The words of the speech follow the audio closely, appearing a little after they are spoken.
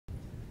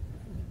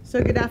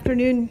So good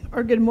afternoon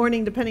or good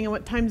morning, depending on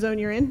what time zone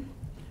you're in.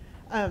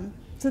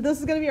 So this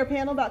is going to be our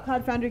panel about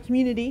Cloud Foundry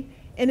Community.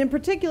 And in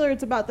particular,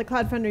 it's about the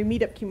Cloud Foundry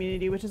Meetup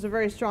community, which is a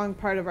very strong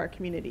part of our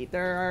community.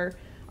 There are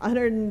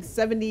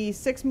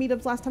 176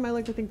 meetups last time I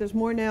looked. I think there's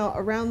more now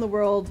around the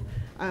world.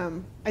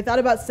 I thought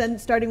about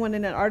starting one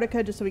in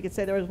Antarctica just so we could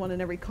say there was one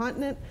in every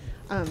continent.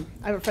 I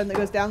have a friend that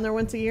goes down there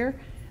once a year.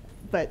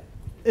 But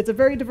it's a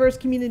very diverse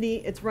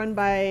community. It's run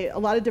by a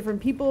lot of different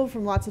people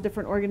from lots of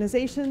different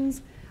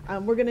organizations.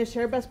 We're going to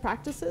share best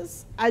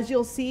practices. As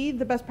you'll see,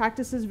 the best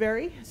practices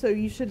vary. So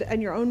you should, in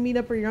your own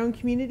meetup or your own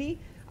community,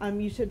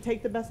 you should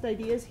take the best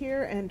ideas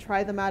here and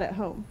try them out at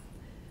home.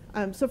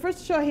 So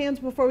first, show of hands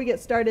before we get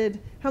started,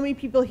 how many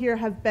people here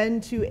have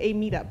been to a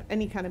meetup,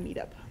 any kind of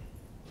meetup?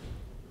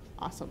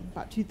 Awesome,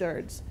 about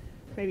 2/3,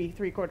 maybe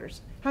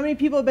 3/4. How many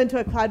people have been to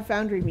a Cloud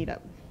Foundry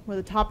meetup where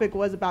the topic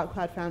was about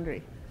Cloud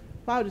Foundry?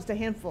 Wow, just a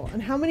handful.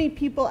 And how many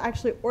people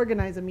actually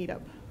organize a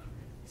meetup?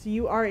 So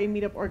you are a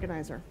meetup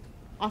organizer.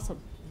 Awesome.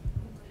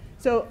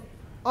 So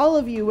all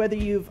of you, whether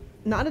you've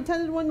not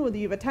attended one, whether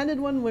you've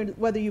attended one,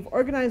 whether you've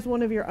organized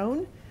one of your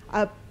own,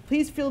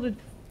 please feel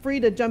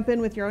free to jump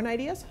in with your own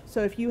ideas.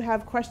 So if you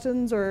have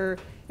questions or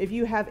if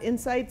you have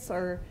insights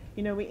or,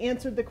 we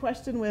answered the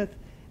question with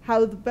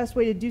how the best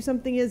way to do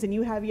something is and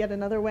you have yet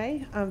another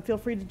way, feel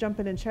free to jump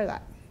in and share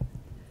that.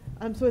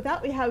 So with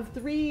that, we have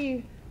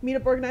 3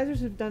 meetup organizers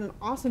who've done an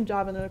awesome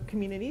job in their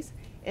communities.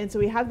 And so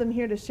we have them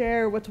here to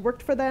share what's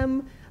worked for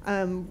them,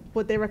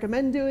 what they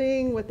recommend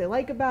doing, what they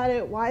like about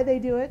it, why they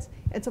do it.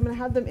 And so I'm going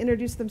to have them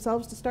introduce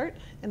themselves to start.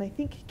 And I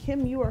think,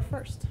 Kim, you are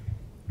first.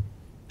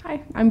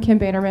 Hi, I'm Kim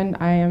Bannerman.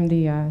 I am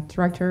the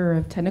Director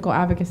of Technical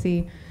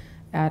Advocacy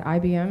at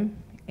IBM.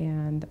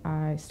 And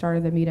I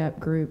started the meetup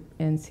group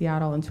in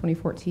Seattle in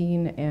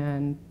 2014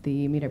 and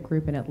the meetup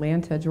group in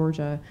Atlanta,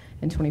 Georgia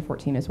in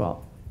 2014 as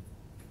well.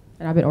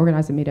 And I've been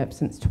organizing meetups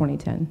since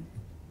 2010.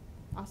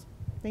 Awesome.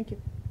 Thank you.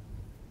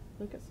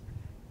 Lukas.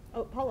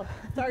 Oh, Paula.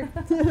 Sorry.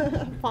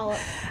 Paula.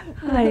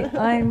 Hi,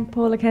 I'm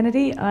Paula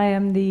Kennedy. I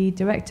am the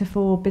Director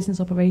for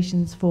Business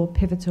Operations for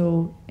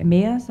Pivotal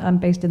EMEA. I'm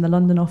based in the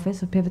London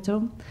office of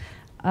Pivotal.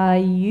 I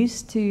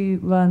used to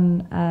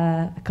run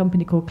a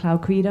company called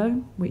Cloud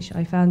Credo, which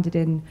I founded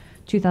in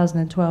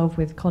 2012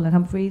 with Colin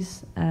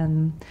Humphreys.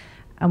 And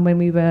when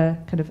we were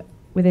kind of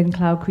within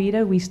Cloud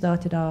Credo, we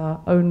started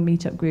our own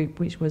meetup group,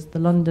 which was the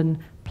London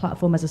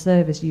Platform as a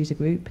Service user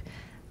group,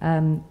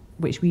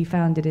 which we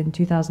founded in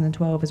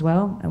 2012 as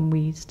well, and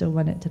we still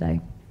run it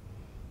today.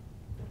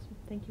 Awesome.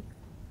 Thank you.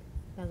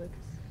 Now,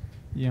 Lukas.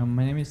 Yeah,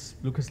 my name is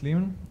Lukas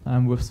Lehmann.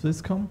 I'm with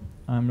Swisscom.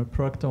 I'm the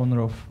product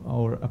owner of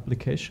our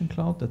application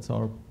cloud. That's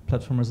our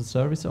platform as a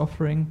service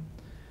offering.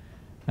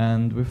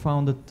 And we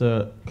founded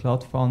the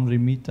Cloud Foundry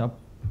Meetup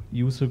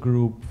user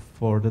group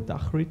for the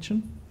DACH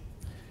region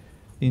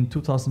in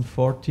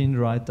 2014,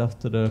 right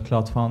after the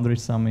Cloud Foundry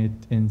Summit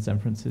in San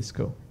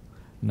Francisco.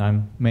 And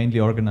I'm mainly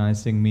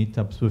organizing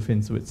meetups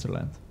within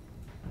Switzerland.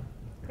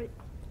 Great.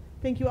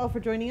 Thank you all for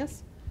joining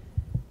us.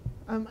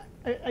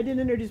 I didn't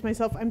introduce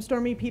myself. I'm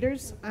Stormy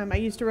Peters. I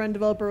used to run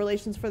developer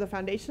relations for the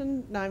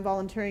foundation. Now I'm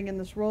volunteering in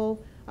this role.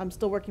 I'm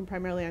still working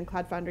primarily on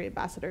Cloud Foundry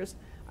ambassadors.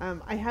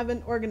 I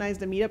haven't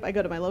organized a meetup. I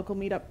go to my local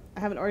meetup. I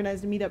haven't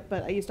organized a meetup,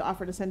 but I used to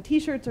offer to send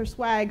t-shirts or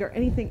swag or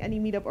anything any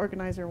meetup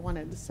organizer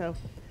wanted. So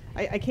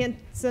I can't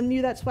send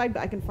you that swag,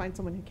 but I can find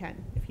someone who can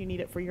if you need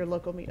it for your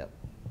local meetup.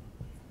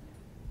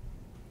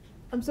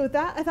 So with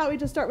that, I thought we'd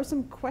just start with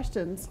some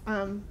questions.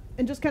 And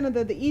just kind of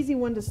the easy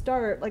one to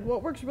start, like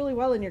what works really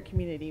well in your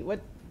community?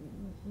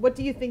 What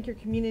do you think your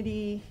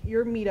community,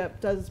 your meetup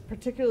does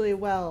particularly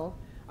well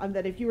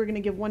that if you were going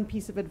to give one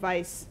piece of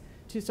advice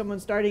to someone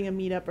starting a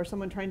meetup or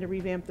someone trying to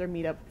revamp their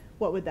meetup,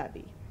 what would that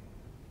be?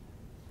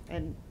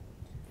 And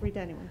read to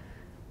anyone.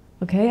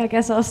 Okay, I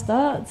guess I'll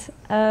start.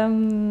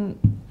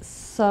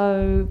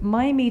 So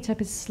my meetup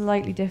is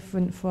slightly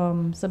different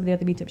from some of the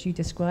other meetups you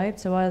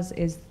described. So ours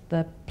is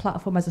the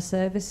platform as a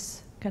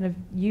service kind of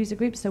user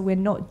group. So we're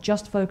not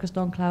just focused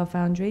on Cloud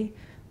Foundry,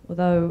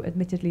 although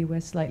admittedly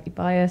we're slightly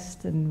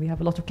biased and we have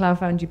a lot of Cloud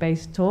Foundry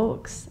based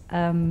talks.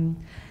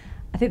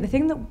 I think the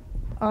thing that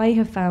I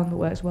have found that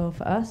works well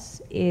for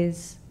us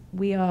is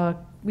we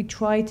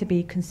try to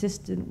be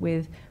consistent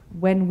with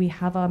when we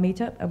have our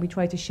meetup and we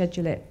try to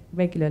schedule it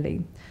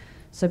regularly.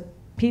 So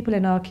people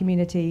in our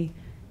community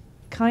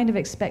kind of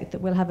expect that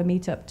we'll have a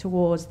meetup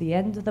towards the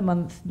end of the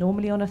month,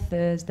 normally on a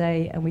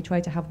Thursday, and we try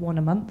to have one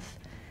a month.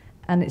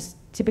 And it's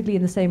typically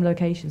in the same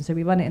location. So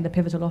we run it in the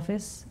Pivotal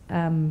office.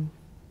 And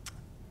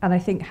I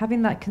think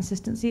having that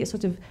consistency, it's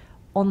sort of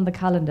on the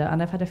calendar.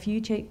 And I've had a few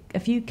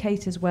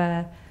cases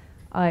where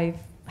I've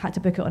had to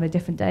book it on a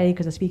different day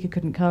because a speaker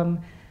couldn't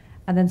come.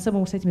 And then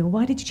someone will say to me, well,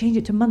 why did you change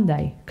it to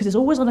Monday? Because it's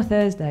always on a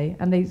Thursday.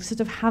 And they sort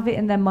of have it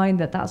in their mind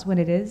that that's when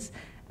it is.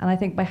 And I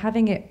think by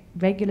having it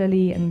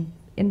regularly and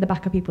in the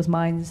back of people's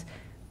minds,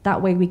 that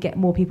way we get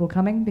more people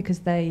coming because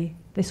they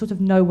sort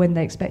of know when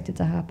they expect it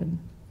to happen.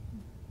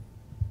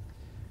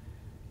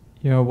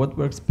 Yeah, what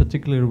works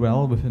particularly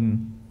well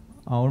within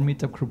our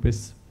meetup group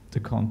is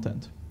the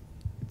content.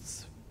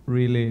 It's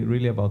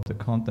really about the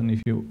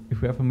content.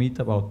 If we have a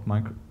meetup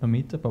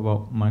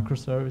about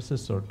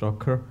microservices or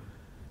Docker,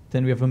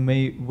 then we have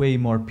way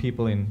more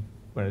people in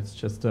where it's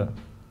just a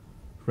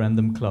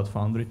random Cloud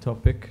Foundry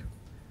topic.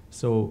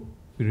 So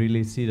we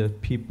really see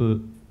that people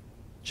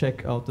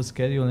check out the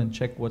schedule and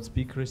check what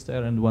speaker is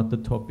there and what the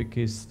topic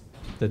is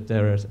that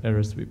there is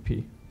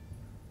RSVP.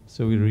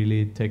 So we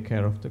really take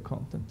care of the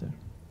content there.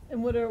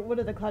 And what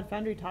are the Cloud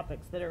Foundry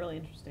topics that are really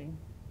interesting?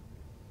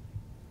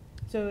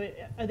 So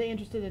are they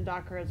interested in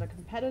Docker as a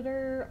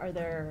competitor? Are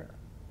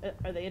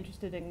they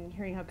interested in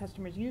hearing how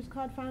customers use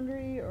Cloud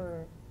Foundry,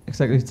 or?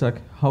 Exactly, it's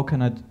like, how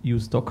can I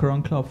use Docker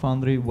on Cloud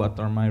Foundry? What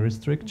are my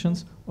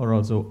restrictions? Or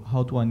also,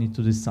 how do I need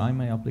to design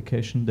my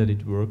application that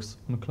it works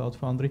on Cloud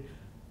Foundry?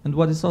 And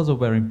what is also a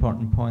very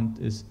important point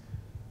is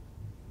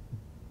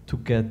to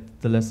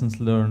get the lessons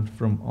learned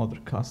from other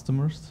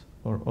customers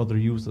or other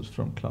users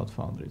from Cloud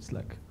Foundry. It's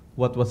like,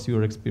 what was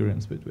your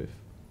experience with?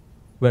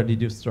 Where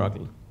did you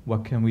struggle?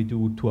 What can we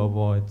do to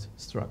avoid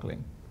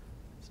struggling?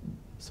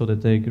 So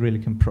that they really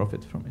can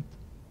profit from it.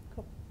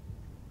 Cool.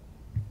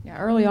 Yeah,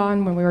 early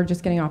on when we were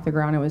just getting off the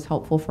ground, it was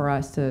helpful for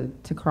us to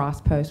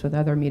cross-post with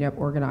other meetup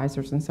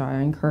organizers. And so I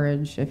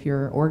encourage, if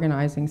you're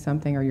organizing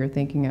something or you're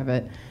thinking of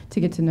it, to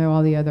get to know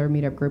all the other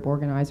meetup group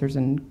organizers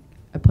and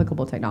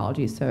applicable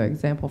technologies. So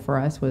example for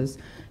us was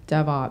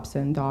DevOps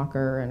and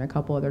Docker and a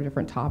couple other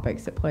different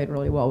topics that played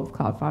really well with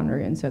Cloud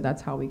Foundry. And so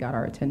that's how we got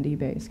our attendee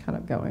base kind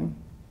of going.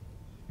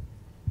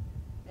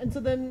 And so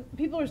then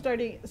people are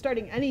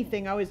starting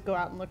anything, always go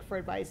out and look for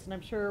advice. And I'm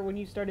sure when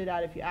you started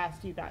out, if you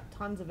asked, you got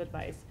tons of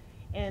advice.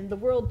 And the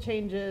world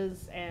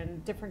changes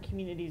and different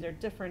communities are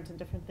different and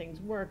different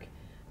things work.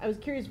 I was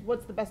curious,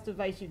 what's the best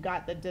advice you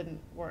got that didn't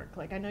work?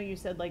 Like, I know you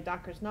said like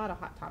Docker's not a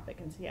hot topic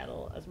in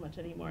Seattle as much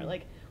anymore.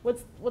 Like,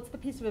 what's the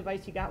piece of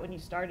advice you got when you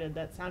started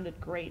that sounded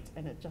great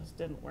and it just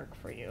didn't work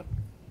for you?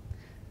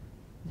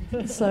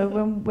 So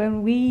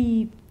when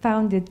we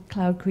founded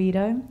Cloud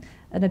Credo,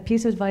 and a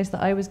piece of advice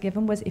that I was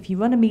given was, if you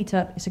run a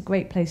meetup, it's a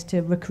great place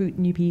to recruit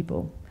new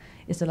people.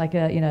 It's like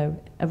a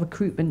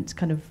recruitment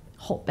kind of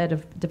hotbed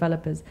of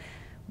developers.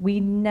 We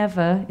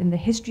never, in the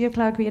history of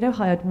Cloud Credo,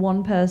 hired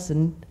one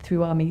person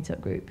through our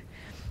meetup group.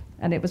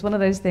 And it was one of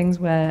those things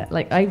where,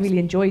 like, I really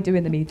enjoy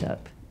doing the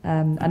meetup,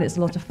 and it's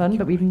a lot of fun,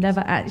 but we've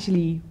never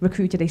actually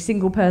recruited a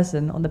single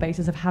person on the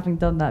basis of having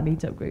done that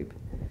meetup group.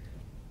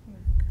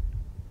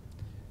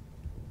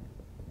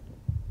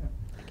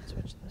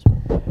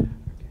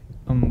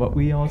 What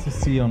we also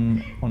see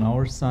on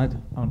our side,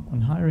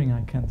 on hiring,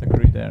 I can't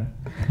agree there.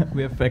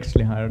 We have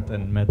actually hired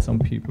and met some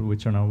people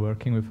which are now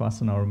working with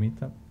us on our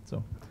meetup,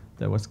 so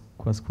that was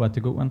quite a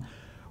good one.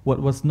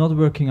 What was not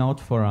working out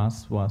for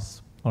us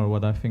was, or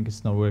what I think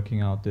is not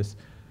working out, is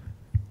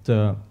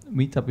the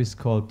meetup is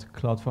called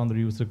Cloud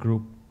Foundry User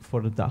Group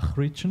for the DACH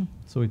region,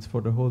 so it's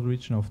for the whole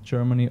region of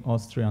Germany,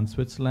 Austria, and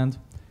Switzerland,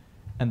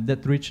 and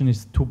that region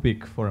is too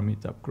big for a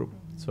meetup group,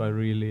 so I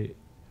really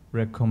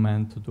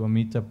recommend to do a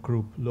meetup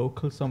group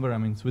local somewhere. I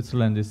mean,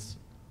 Switzerland is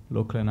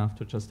local enough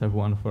to just have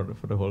one for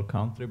the whole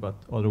country, but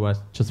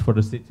otherwise just for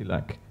the city,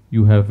 like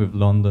you have with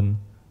London,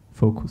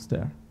 focus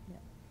there. Yeah.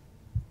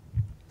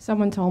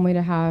 Someone told me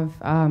to have,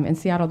 in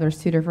Seattle, there's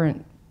two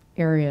different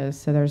areas.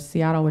 So there's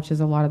Seattle, which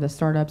is a lot of the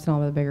startups and all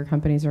the bigger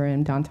companies are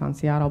in downtown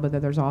Seattle, but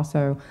then there's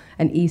also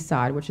an east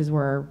side, which is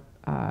where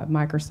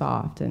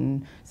Microsoft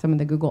and some of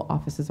the Google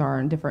offices are,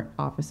 and different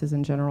offices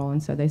in general.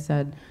 And so they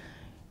said,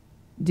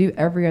 do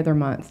every other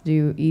month,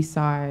 do east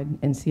side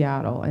in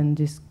Seattle and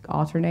just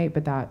alternate,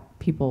 but that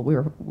people, we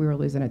were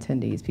losing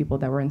attendees. People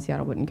that were in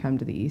Seattle wouldn't come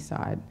to the east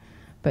side,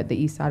 but the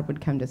east side would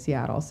come to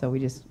Seattle. So we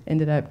just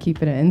ended up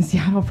keeping it in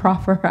Seattle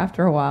proper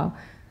after a while.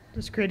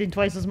 Just creating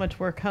twice as much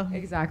work, huh?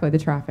 Exactly, the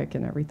traffic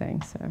and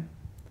everything, so.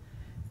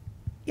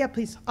 Yeah,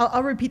 please.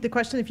 I'll repeat the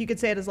question if you could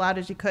say it as loud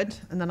as you could,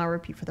 and then I'll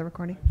repeat for the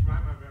recording. I try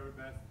my very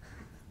best.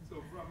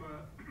 So from an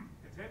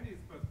attendee's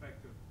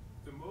perspective,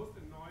 the most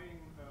annoying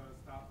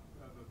stuff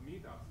with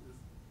meetups is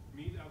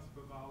meetups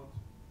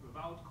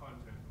without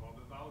content or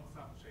without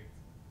subjects.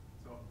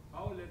 So,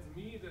 oh, let's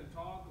meet and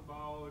talk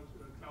about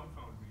Cloud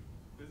Foundry.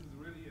 This is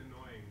really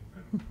annoying.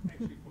 And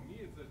actually, for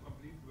me, it's a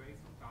complete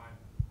waste of time.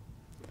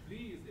 So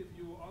please, if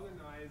you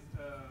organize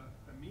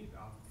a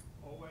meetup,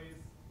 always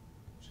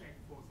check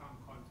for some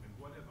content,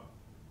 whatever.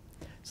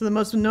 So the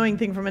most annoying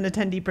thing from an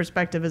attendee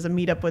perspective is a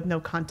meetup with no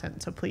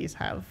content. So please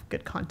have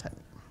good content.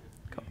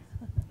 Cool.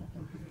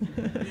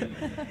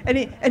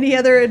 Any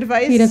other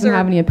advice? He doesn't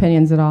have any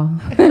opinions at all.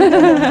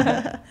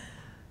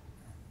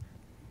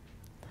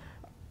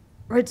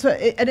 Right. So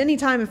at any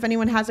time, if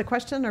anyone has a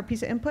question or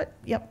piece of input,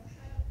 yep.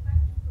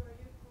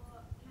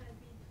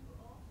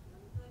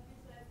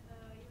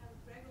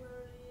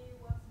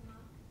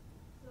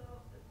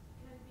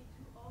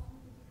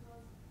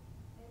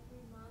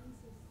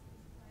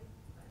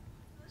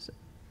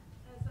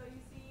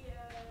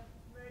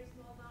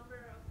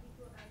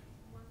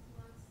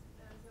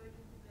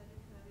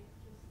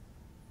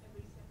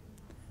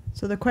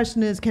 So the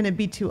question is, can it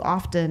be too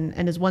often,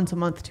 and is once a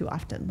month too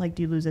often? Like,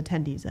 do you lose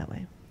attendees that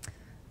way?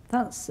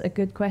 That's a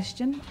good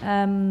question.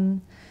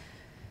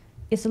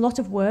 it's a lot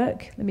of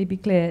work. Let me be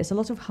clear. It's a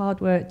lot of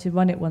hard work to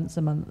run it once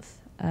a month.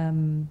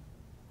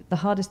 The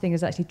hardest thing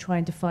is actually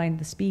trying to find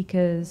the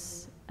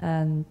speakers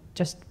and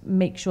just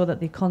make sure that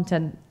the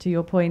content, to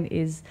your point,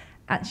 is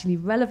actually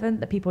relevant,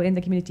 that people in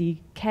the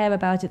community care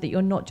about it, that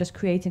you're not just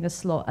creating a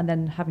slot and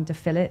then having to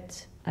fill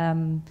it.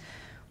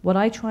 What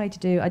I try to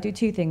do, I do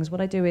two things.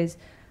 What I do is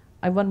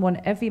I run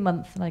one every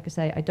month, like I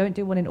say. I don't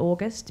do one in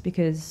August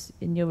because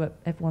in Europe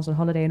everyone's on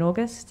holiday in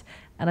August,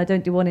 and I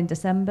don't do one in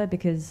December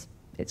because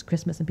it's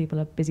Christmas and people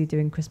are busy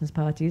doing Christmas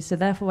parties. So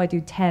therefore I do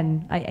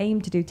 10. I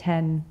aim to do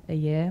 10 a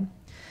year.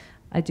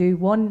 I do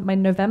one, my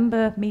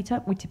November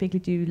meetup, we typically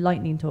do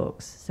lightning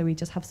talks. So we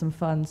just have some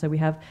fun. So we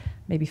have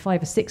maybe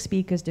 5 or 6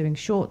 speakers doing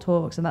short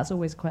talks, and that's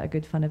always quite a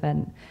good fun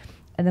event.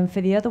 And then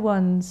for the other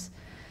ones,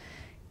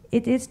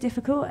 it is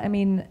difficult. I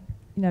mean,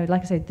 you know,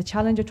 like I said, the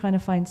challenge of trying to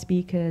find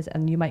speakers,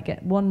 and you might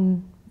get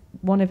one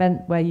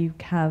event where you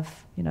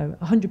have, you know,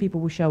 100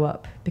 people will show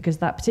up because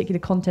that particular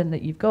content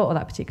that you've got or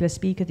that particular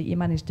speaker that you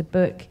managed to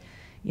book,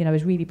 you know,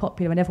 is really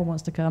popular and everyone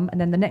wants to come.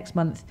 And then the next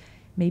month,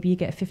 maybe you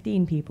get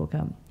 15 people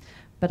come.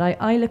 But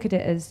I look at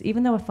it as,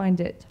 even though I find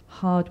it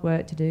hard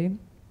work to do,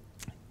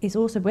 it's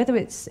also whether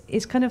it's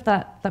kind of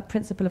that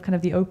principle of kind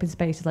of the open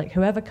space, is like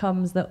whoever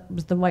comes, that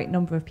was the right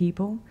number of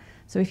people.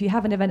 So if you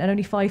have an event and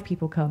only 5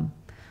 people come,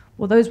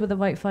 well, those were the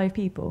right 5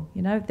 people.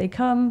 You know, they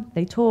come,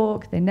 they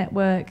talk, they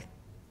network,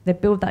 they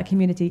build that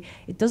community.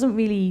 It doesn't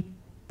really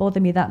bother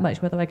me that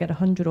much whether I get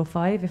 100 or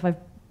 5.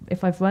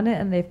 If I've run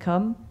it and they've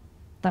come,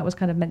 that was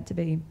kind of meant to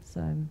be.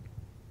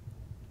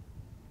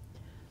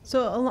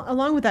 So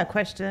along with that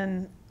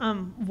question,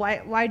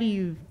 why do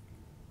you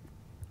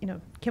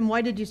know, Kim,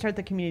 why did you start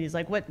the communities?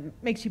 Like, what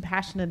makes you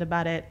passionate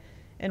about it,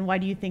 and why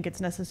do you think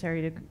it's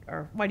necessary to,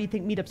 or why do you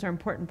think meetups are an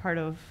important part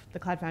of the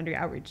Cloud Foundry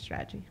outreach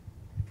strategy?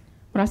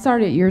 When I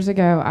started years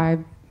ago, I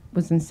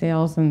was in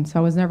sales, and so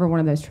I was never one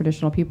of those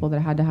traditional people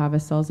that had to have a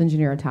sales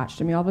engineer attached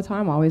to me all the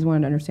time. I always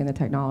wanted to understand the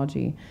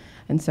technology.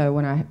 And so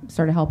when I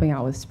started helping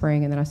out with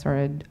Spring, and then I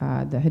started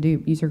the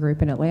Hadoop user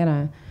group in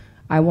Atlanta,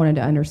 I wanted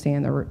to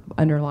understand the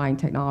underlying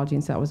technology,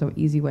 and so that was an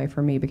easy way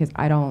for me, because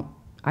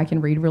I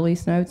can read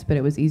release notes, but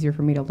it was easier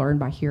for me to learn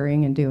by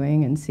hearing and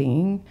doing and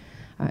seeing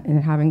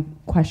and having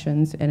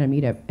questions in a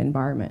meetup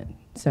environment.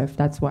 So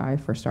that's why I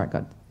first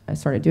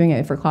started doing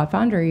it. For Cloud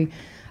Foundry,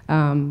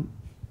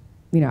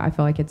 you know, I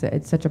feel like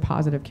it's such a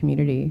positive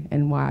community,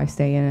 and why I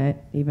stay in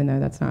it, even though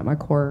that's not my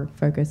core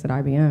focus at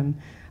IBM,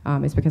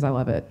 is because I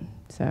love it.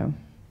 So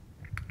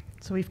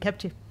we've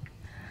kept you.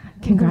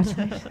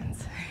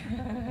 Congratulations.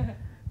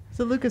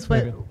 So Lukas,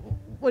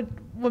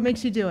 what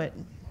makes you do it?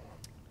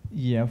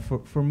 Yeah,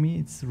 for me,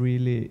 it's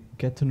really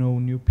get to know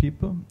new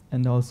people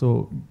and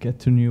also get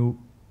to know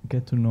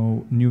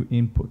new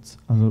inputs.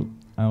 Also,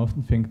 I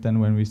often think then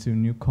when we see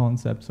new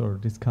concepts or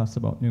discuss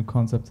about new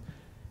concepts,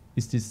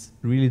 is this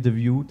really the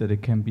view that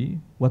it can be?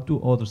 What do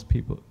other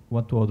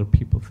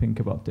people think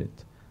about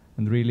it?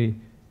 And really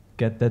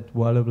get that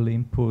valuable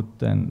input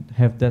and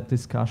have that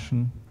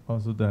discussion.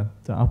 Also the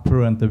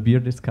upper and the beer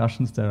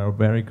discussions that are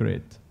very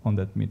great on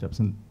that meetups,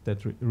 and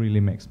that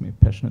really makes me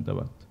passionate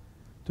about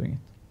doing it.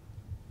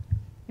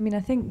 I mean, I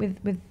think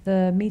with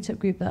the meetup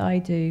group that I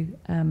do,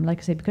 like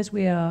I say, because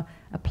we are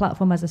a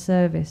platform as a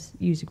service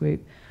user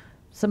group,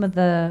 some of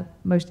the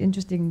most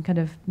interesting kind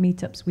of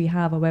meetups we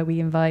have are where we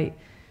invite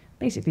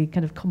basically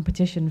kind of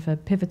competition for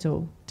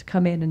Pivotal to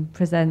come in and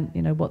present,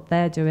 you know, what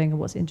they're doing and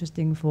what's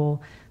interesting for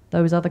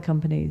those other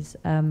companies.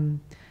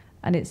 And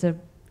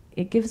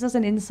it gives us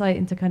an insight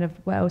into kind of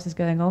what else is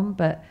going on.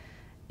 But,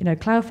 you know,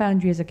 Cloud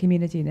Foundry is a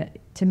community, and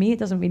to me, it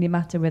doesn't really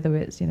matter whether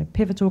it's, you know,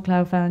 Pivotal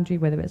Cloud Foundry,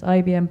 whether it's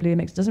IBM,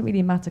 Bluemix. It doesn't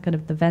really matter kind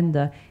of the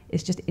vendor.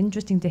 It's just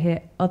interesting to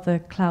hear other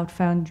Cloud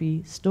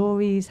Foundry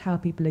stories, how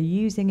people are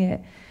using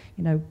it,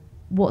 you know,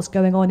 what's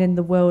going on in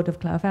the world of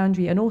Cloud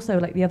Foundry, and also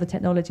like the other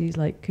technologies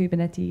like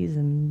Kubernetes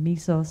and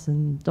Mesos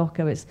and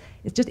Docker. It's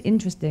just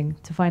interesting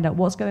to find out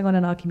what's going on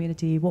in our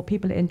community, what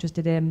people are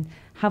interested in,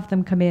 have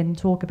them come in,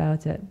 talk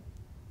about it.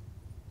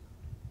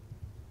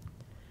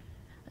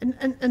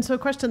 And so a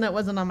question that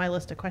wasn't on my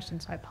list of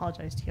questions, so I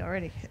apologize to you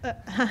already.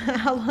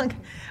 How long,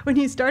 when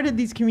you started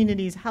these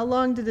communities, how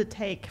long did it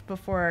take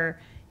before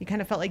you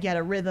kind of felt like you had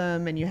a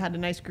rhythm and you had a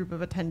nice group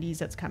of attendees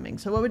that's coming?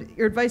 So what would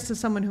your advice to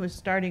someone who is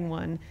starting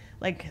one,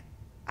 like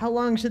how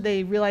long should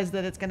they realize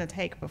that it's going to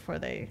take before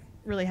they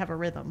really have a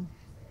rhythm?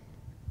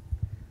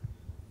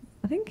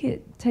 I think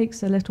it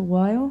takes a little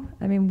while.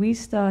 I mean, we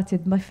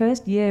started, my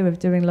first year of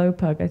doing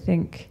Lowpug, I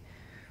think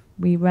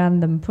we ran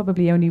them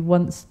probably only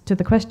once. To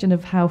the question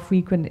of how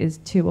frequent is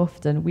too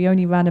often, we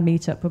only ran a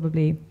meetup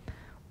probably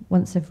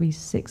once every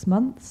 6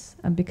 months.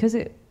 And because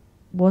it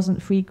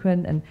wasn't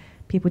frequent and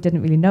people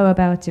didn't really know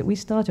about it, we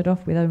started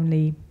off with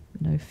only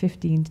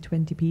 15 to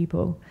 20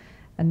 people.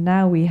 And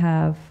now we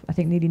have, I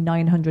think, nearly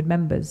 900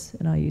 members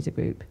in our user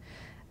group.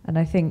 And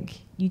I think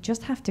you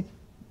just have to,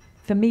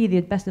 for me, the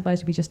best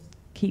advice would be just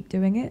keep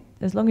doing it.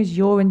 As long as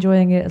you're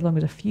enjoying it, as long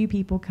as a few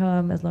people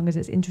come, as long as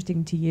it's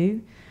interesting to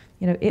you,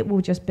 it will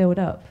just build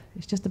up.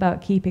 It's just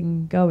about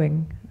keeping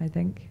going, I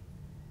think.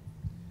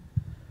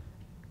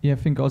 Yeah, I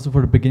think also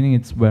for the beginning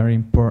it's very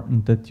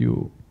important that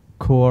you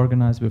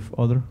co-organize with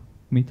other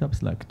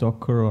meetups like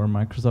Docker or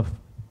Microsoft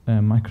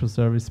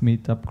microservice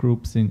meetup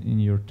groups in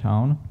your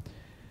town.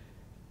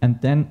 And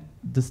then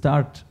the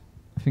start,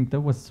 I think that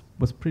was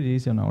pretty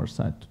easy on our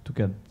side to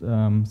get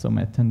some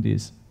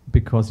attendees,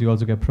 because you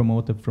also get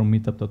promoted from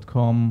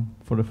meetup.com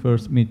for the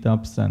first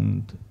meetups,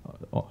 and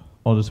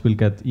others will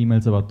get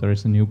emails about there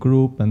is a new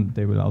group, and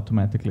they will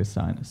automatically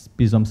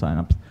be some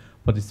signups.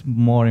 But it's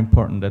more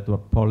important that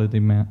what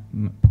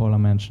Paula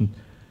mentioned,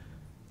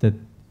 that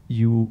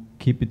you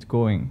keep it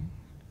going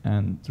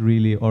and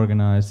really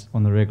organize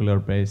on a regular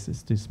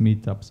basis these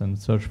meetups and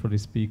search for the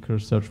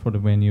speakers, search for the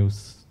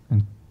venues,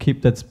 and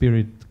keep that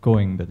spirit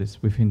going that is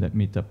within that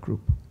meetup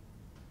group.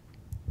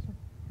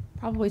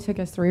 Probably took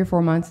us 3 or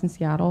 4 months in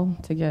Seattle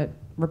to get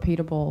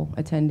repeatable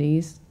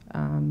attendees.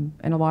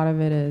 And a lot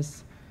of it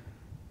is,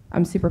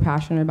 I'm super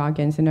passionate about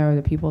getting to know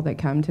the people that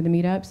come to the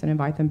meetups and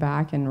invite them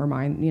back and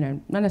remind,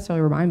 not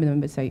necessarily remind them,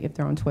 but say if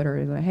they're on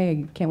Twitter, like,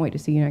 hey, can't wait to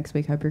see you next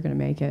week, hope you're going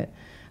to make it.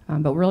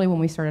 But really when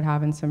we started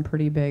having some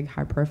pretty big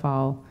high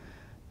profile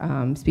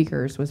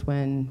speakers was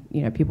when,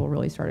 people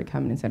really started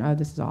coming and saying, oh,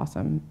 this is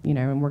awesome,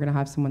 and we're going to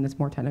have someone that's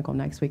more technical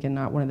next week and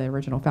not one of the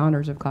original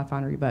founders of Cloud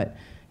Foundry, but,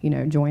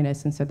 join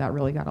us. And so that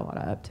really got a lot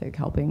of uptake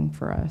helping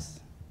for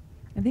us.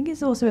 I think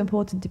it's also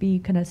important to be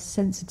kind of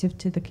sensitive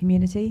to the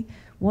community.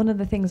 One of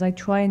the things I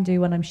try and do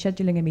when I'm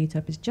scheduling a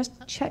meetup is just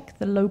check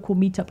the local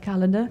meetup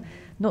calendar,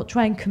 not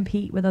try and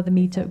compete with other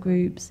meetup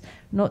groups,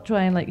 not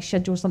try and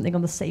schedule something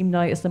on the same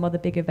night as some other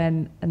big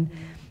event. And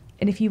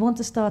if you want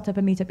to start up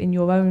a meetup in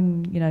your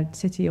own,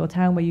 city or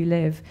town where you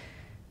live,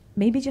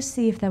 maybe just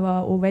see if there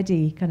are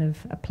already kind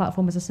of a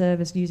platform as a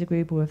service user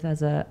group, or if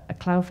there's a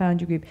Cloud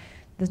Foundry group.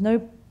 There's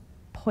no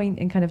point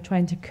in kind of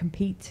trying to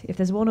compete. If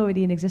there's one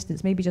already in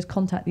existence, maybe just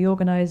contact the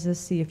organizers,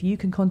 see if you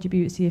can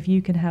contribute, see if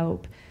you can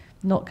help,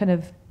 not kind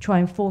of try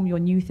and form your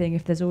new thing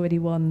if there's already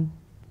one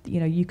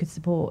you could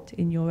support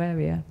in your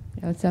area.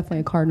 Yeah, that's definitely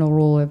a cardinal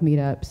rule of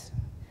meetups.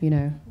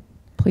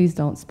 Please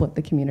don't split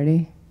the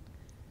community.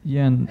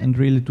 Yeah, and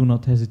really do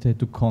not hesitate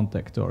to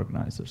contact the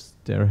organizers.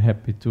 They're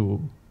happy to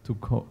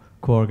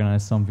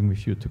co-organize something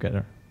with you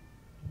together.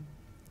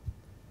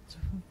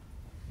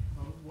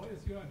 What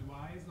is your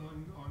advice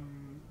on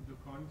the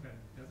content?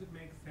 Does it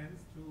make sense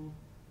to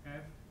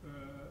have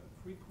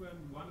frequent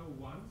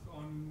one-on-ones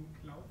on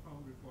Cloud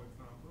Foundry, for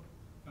example,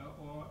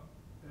 or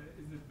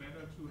is it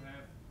better to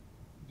have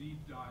deep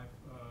dive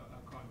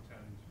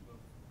content with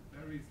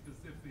very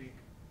specific,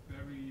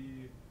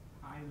 very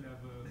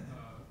high-level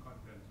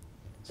content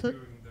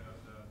during the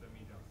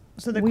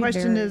meetups? So the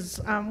question is,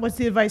 what's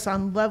the advice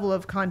on level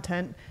of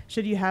content?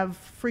 Should you have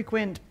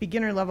frequent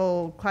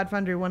beginner-level Cloud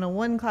Foundry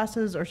 101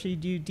 classes, or should you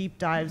do deep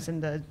dives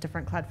into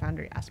different Cloud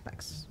Foundry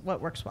aspects? What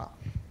works well?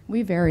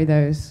 We vary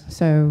those.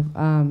 So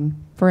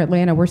for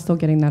Atlanta, we're still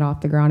getting that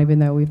off the ground, even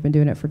though we've been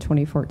doing it for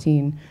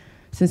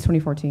since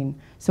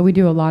 2014. So we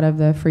do a lot of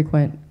the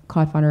frequent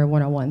Cloud Foundry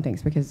 101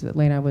 things because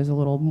Atlanta was a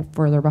little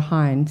further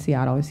behind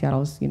Seattle.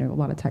 Seattle's, a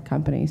lot of tech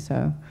companies.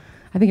 So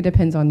I think it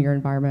depends on your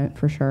environment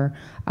for sure.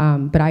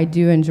 But I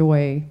do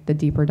enjoy the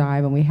deeper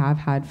dive, and we have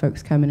had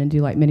folks come in and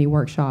do mini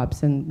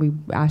workshops, and we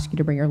ask you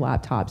to bring your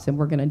laptops, and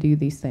we're going to do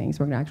these things.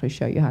 We're going to actually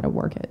show you how to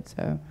work it.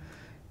 So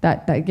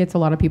that gets a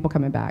lot of people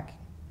coming back.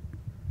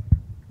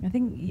 I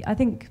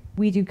think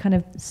we do kind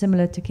of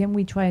similar to Kim.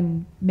 We try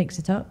and mix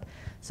it up.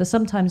 So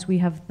sometimes we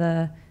have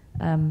like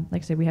I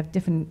say, we have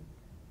different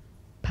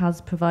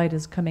PaaS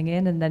providers coming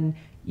in, and then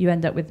you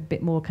end up with a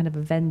bit more kind of a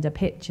vendor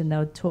pitch, and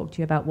they'll talk to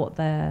you about what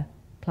their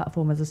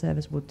platform as a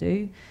service will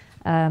do,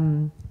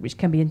 which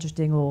can be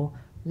interesting or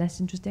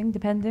less interesting,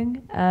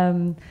 depending.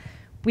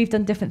 We've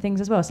done different things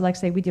as well. So like I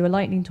say, we do a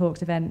Lightning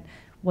Talks event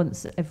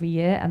once every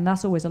year, and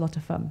that's always a lot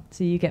of fun.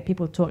 So you get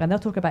people to talk, and they'll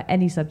talk about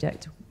any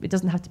subject. It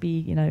doesn't have to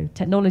be,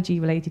 technology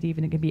related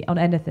even. It can be on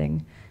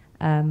anything.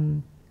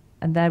 And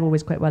they're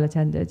always quite well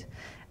attended.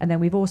 And then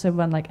we've also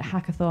run a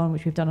hackathon,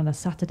 which we've done on a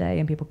Saturday,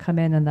 and people come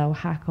in and they'll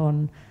hack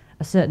on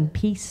a certain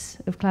piece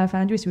of Cloud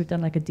Foundry. So we've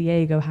done a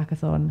Diego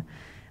hackathon,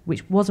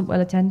 which wasn't well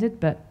attended,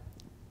 but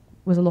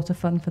was a lot of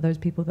fun for those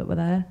people that were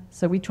there.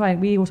 So we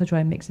also try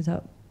and mix it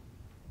up.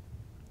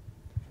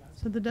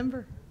 So the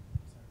Denver.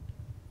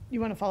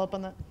 You want to follow up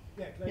on that?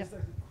 Yeah, can I just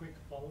ask a quick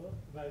follow-up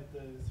about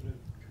the sort of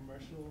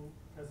commercial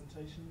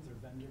presentations or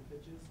vendor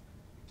pitches?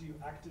 Do you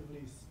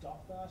actively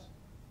stop that?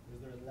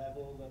 Is there a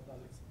level that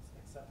is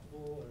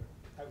acceptable,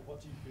 or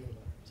what do you feel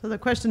about it? So the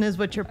question is,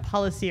 what's your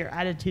policy or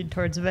attitude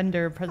towards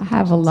vendor I presentations?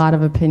 have a lot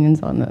of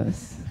opinions on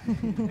this.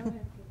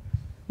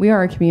 We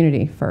are a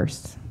community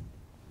first.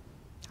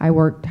 I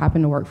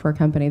happen to work for a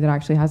company that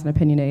actually has an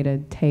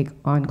opinionated take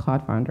on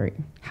Cloud Foundry.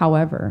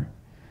 However,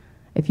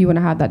 if you want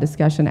to have that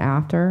discussion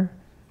after,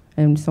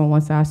 and someone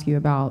wants to ask you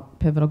about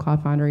Pivotal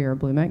Cloud Foundry or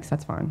Bluemix,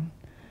 that's fine.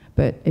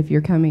 But if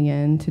you're coming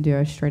in to do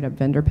a straight up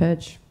vendor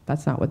pitch,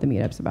 that's not what the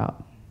meetup's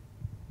about.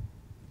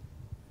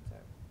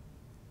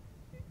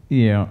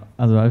 Yeah,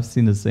 also I've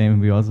seen the same.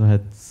 We also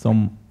had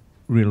some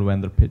real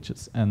vendor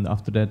pitches. And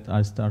after that,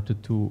 I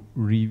started to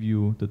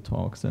review the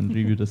talks and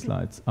review the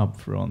slides up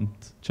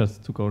front,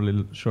 just to go a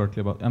little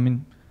shortly about, I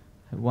mean,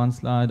 one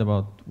slide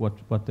about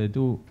what they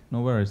do.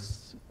 No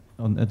worries,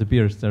 at the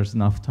beers there's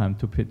enough time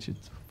to pitch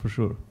it, for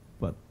sure.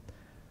 But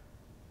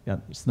yeah,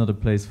 it's not a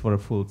place for a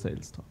full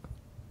sales talk.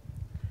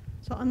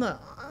 So on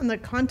the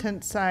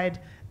content side,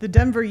 the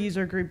Denver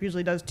user group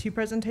usually does 2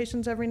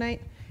 presentations every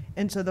night.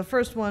 And so the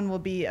first one will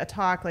be a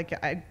talk, like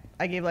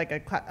I gave like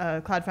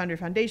a Cloud Foundry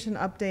Foundation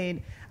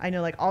update. I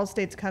know like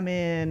Allstate's come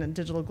in and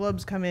Digital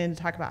Globes come in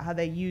to talk about how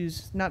they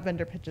use, not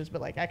vendor pitches,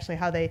 but like actually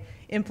how they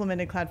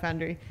implemented Cloud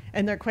Foundry.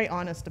 And they're quite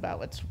honest about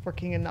what's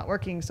working and not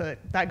working, so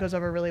that goes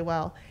over really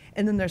well.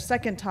 And then their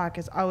second talk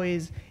is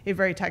always a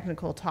very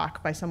technical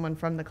talk by someone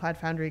from the Cloud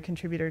Foundry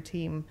contributor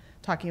team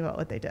talking about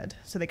what they did.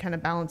 So they kind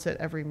of balance it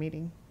every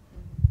meeting.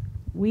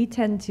 We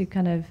tend to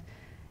kind of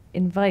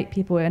invite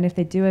people, and if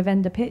they do a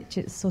vendor pitch,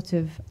 it's sort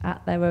of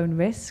at their own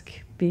risk,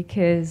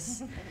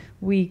 because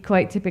we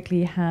quite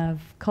typically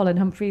have Colin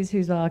Humphreys,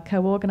 who's our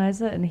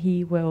co-organizer, and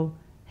he will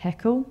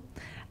heckle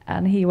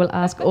and he will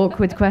ask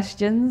awkward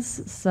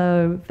questions.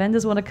 So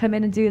vendors want to come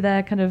in and do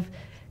their kind of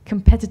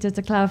competitor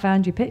to Cloud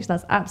Foundry pitch,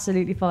 that's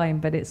absolutely fine,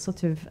 but it's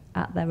sort of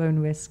at their own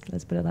risk,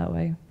 let's put it that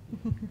way.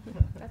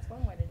 That's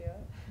one way to do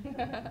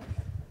it.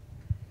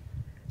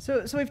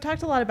 So we've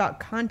talked a lot about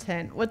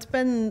content.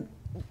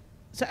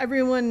 So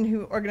everyone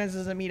who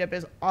organizes a meetup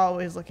is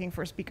always looking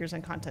for speakers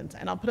and content.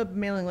 And I'll put up a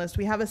mailing list.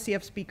 We have a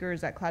CF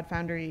Speakers at Cloud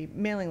Foundry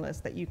mailing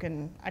list that you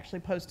can actually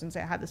post and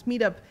say, I have this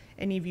meetup,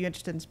 any of you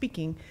interested in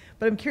speaking.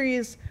 But I'm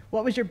curious,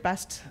 what was your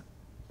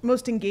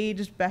most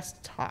engaged,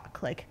 best talk?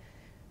 Like,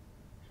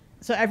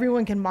 so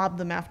everyone can mob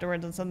them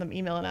afterwards and send them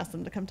email and ask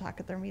them to come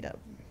talk at their meetup.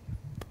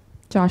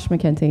 Josh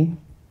McKenty.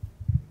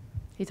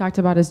 He talked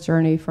about his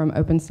journey from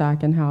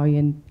OpenStack and how he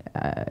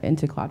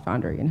into Cloud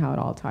Foundry and how it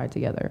all tied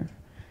together.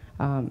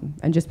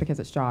 And just because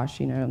it's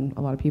Josh, you know,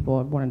 a lot of people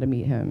have wanted to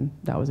meet him.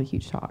 That was a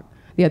huge talk.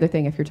 The other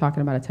thing, if you're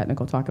talking about a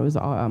technical talk, it was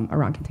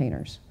around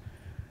containers.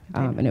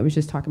 And it was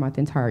just talking about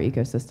the entire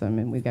ecosystem,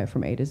 and we go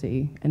from A to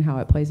Z and how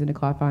it plays into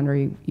Cloud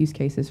Foundry, use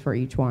cases for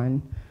each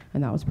one,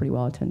 and that was pretty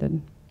well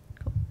attended.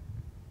 Cool.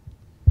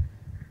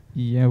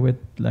 Yeah, with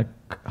like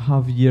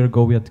half a year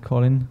ago, we had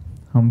Colin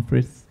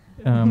Humphreys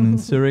in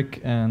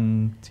Zurich,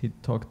 and he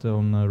talked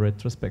on a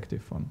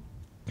retrospective on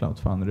Cloud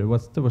Foundry.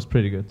 That was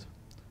pretty good.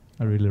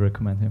 I really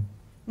recommend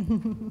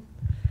him.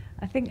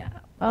 I think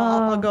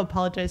I'll go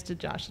apologize to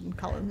Josh and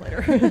Colin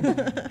later.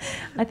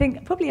 I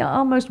think probably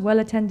our most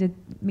well-attended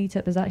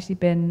meetup has actually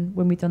been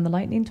when we've done the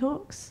lightning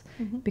talks,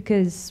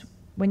 because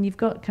when you've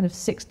got kind of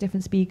 6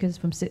 different speakers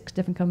from 6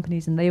 different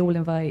companies and they all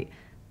invite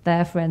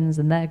their friends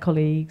and their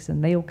colleagues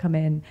and they all come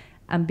in,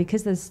 and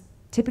because there's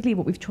typically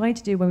what we've tried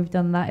to do when we've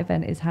done that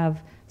event is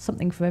have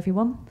something for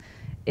everyone.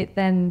 It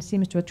then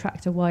seems to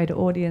attract a wider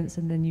audience,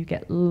 and then you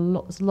get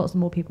lots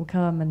more people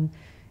come, and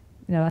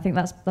you know, I think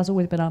that's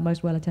always been our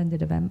most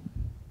well-attended event.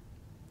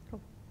 Cool.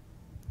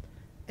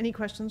 Any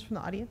questions from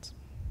the audience?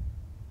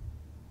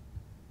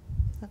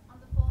 On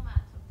the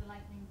format of the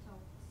lightning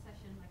talk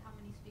session, like how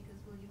many speakers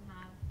will you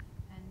have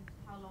and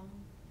how long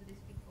do they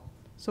speak for?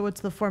 So what's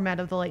the format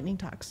of the lightning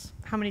talks?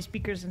 How many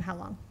speakers and how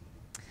long?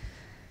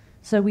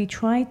 So we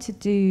try to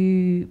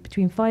do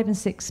between 5 and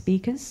 6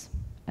 speakers,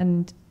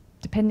 and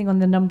depending on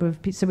the number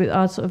of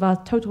people, so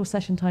our total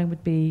session time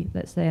would be,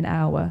 let's say, an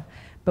hour.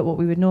 But what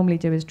we would normally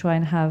do is try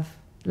and have,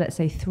 let's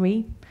say,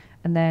 3,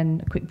 and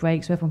then a quick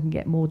break so everyone can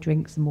get more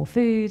drinks and more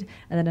food,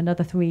 and then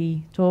another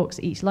 3 talks.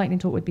 Each lightning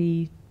talk would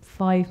be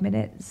 5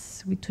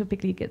 minutes. We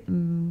typically get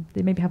them,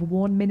 they maybe have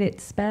 1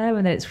 minute spare,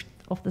 and then it's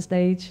off the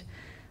stage.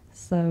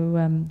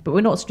 So, but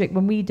we're not strict.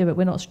 When we do it,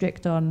 we're not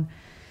strict on,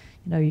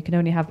 you know, you can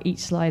only have each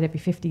slide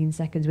every 15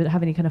 seconds. We don't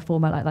have any kind of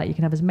format like that. You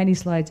can have as many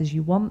slides as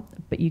you want,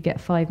 but you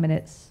get 5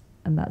 minutes,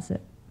 and that's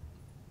it.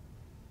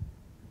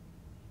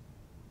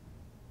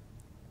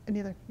 Any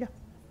other? Yeah.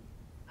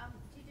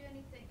 Do you do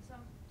anything? So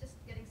I'm just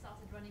getting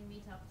started running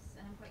meetups,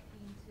 and I'm quite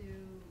keen to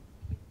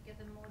get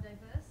them more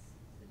diverse.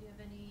 So do you have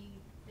any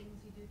things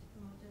you do to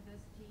promote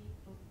diversity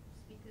of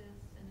speakers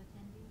and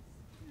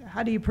attendees?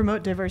 How do you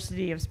promote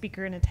diversity of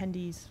speaker and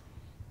attendees?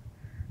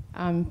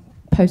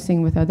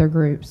 Posting with other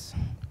groups.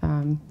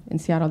 In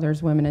Seattle,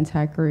 there's women in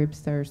tech groups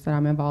that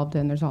I'm involved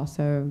in. There's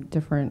also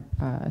different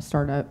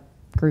startup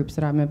groups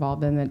that I'm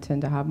involved in that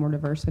tend to have more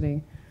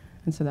diversity.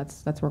 And so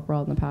that's worked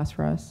well in the past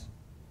for us.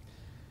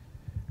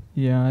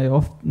 Yeah, I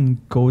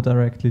often go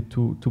directly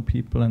to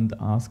people and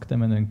ask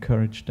them and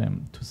encourage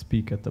them to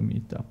speak at the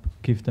meetup,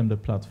 give them the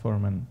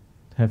platform and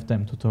have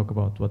them to talk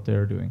about what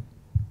they're doing.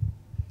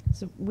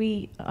 So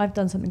I've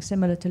done something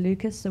similar to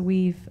Lukas. So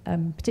we've,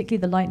 particularly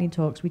the lightning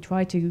talks, we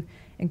try to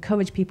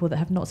encourage people that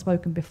have not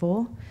spoken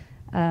before,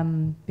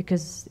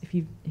 because if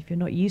you're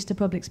not used to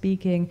public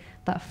speaking,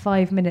 that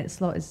 5-minute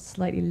slot is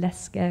slightly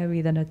less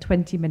scary than a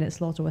 20-minute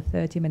slot or a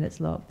 30-minute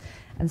slot.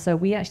 And so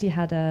we actually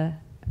had a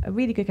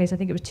really good case. I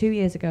think it was 2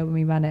 years ago when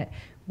we ran it.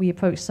 We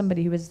approached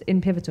somebody who was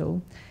in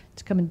Pivotal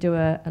to come and do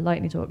a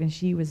lightning talk, and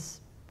she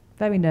was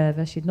very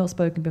nervous. She'd not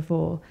spoken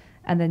before,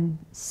 And then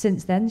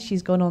since then,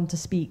 she's gone on to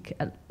speak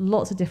at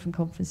lots of different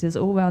conferences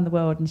all around the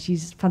world, and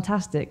she's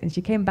fantastic. And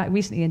she came back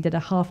recently and did a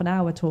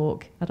half-an-hour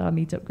talk at our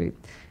meetup group.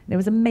 And it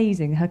was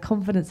amazing. Her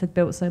confidence had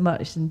built so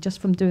much, and just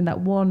from doing that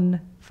one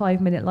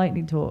 5-minute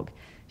lightning talk,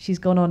 she's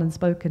gone on and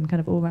spoken kind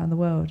of all around the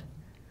world.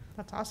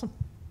 That's awesome.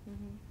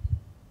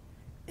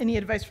 Any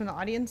advice from the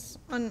audience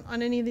on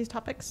any of these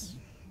topics?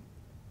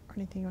 Or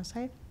anything you want to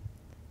say?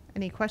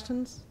 Any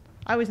questions?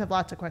 I always have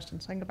lots of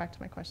questions, so I can go back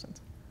to my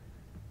questions.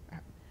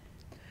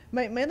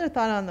 My other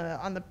thought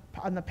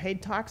on the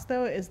paid talks,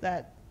 though, is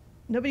that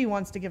nobody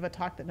wants to give a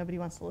talk that nobody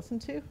wants to listen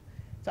to.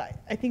 So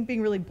I think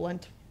being really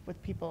blunt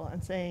with people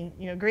and saying,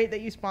 you know, great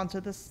that you sponsor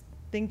this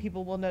thing,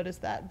 people will notice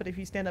that, but if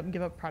you stand up and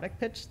give a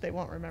product pitch, they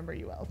won't remember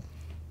you well.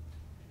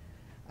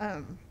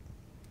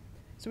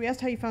 So we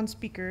asked how you found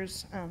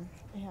speakers, and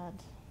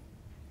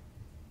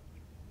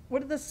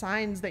what are the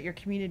signs that your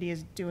community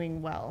is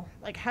doing well?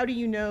 Like, how do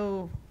you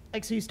know?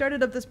 Like, so you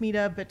started up this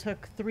meetup, it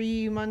took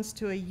 3 months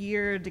to a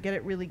year to get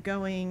it really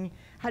going.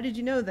 How did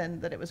you know then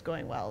that it was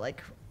going well?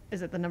 Like,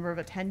 is it the number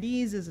of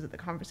attendees? Is it the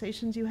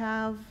conversations you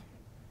have?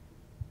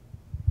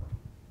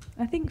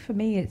 I think for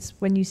me, it's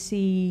when you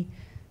see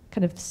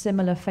kind of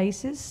similar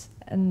faces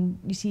and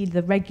you see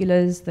the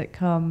regulars that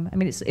come. I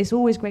mean, it's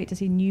always great to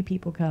see new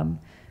people come,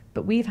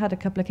 but we've had a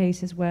couple of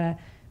cases where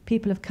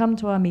people have come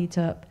to our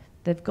meetup,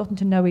 they've gotten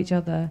to know each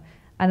other,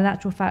 and in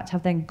actual fact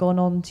have then gone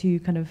on to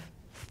kind of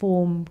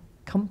form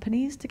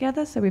companies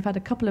together. So we've had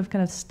a couple of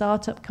kind of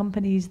startup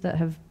companies that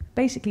have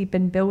basically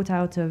been built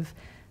out of,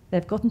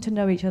 they've gotten to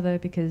know each other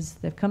because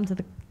they've come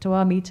to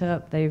our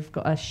meetup, they've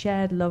got a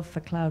shared love for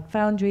Cloud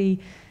Foundry,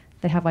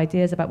 they have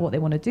ideas about what they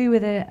want to do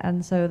with it,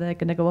 and so they're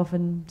going to go off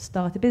and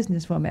start a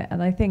business from it.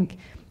 And I think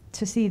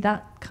to see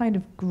that kind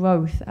of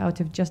growth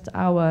out of just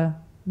our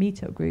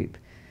meetup group,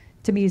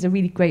 to me, is a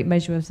really great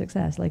measure of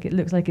success. Like, it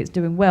looks like it's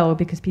doing well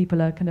because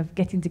people are kind of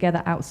getting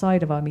together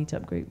outside of our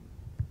meetup group.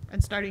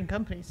 And starting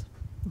companies.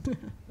 That's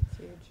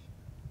huge.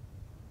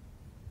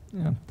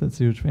 Yeah, that's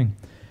a huge thing.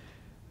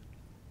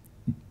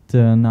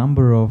 The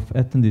number of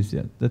attendees,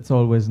 yeah, that's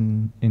always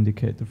an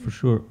indicator for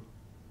sure.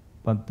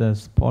 But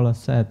as Paula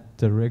said,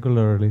 the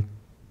regularity,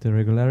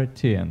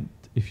 and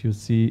if you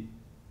see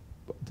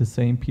the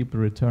same people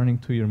returning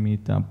to your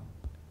meetup,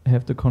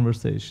 have the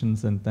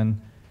conversations, and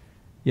then,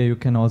 yeah, you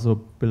can also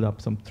build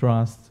up some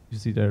trust. You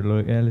see their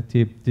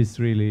loyalty. This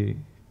really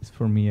is,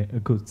 for me, a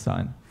good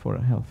sign for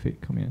a healthy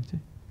community.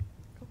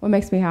 What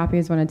makes me happy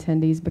is when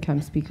attendees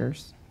become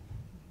speakers,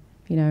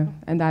 you know,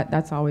 and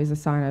that's always a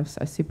sign of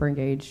a super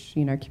engaged,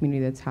 you know,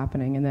 community that's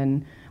happening. And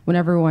then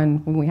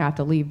when we have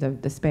to leave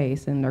the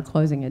space and they're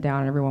closing it down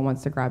and everyone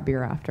wants to grab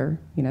beer after,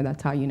 you know,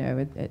 that's how you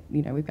know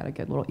you know, we've got a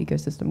good little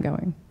ecosystem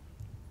going.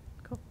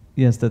 Cool.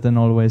 Yes, that then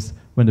always,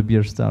 when the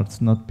beer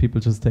starts, not people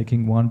just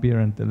taking one beer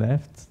and they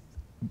left.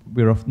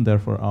 We're often there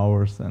for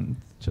hours and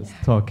just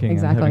talking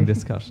and having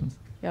discussions.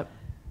 Yep.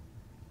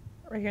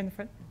 Right here in the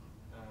front.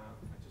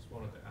 I just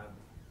wanted to add,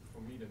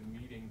 for me, the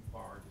meeting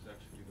part is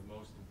actually the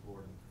most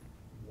important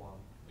one.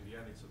 In the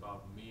end, it's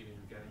about meeting,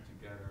 getting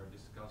together,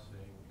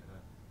 discussing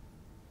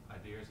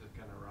ideas that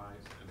can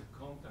arise. And the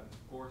content,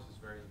 of course,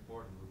 is very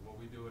important. But what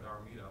we do at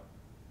our meetup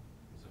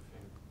is, I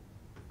think,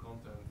 the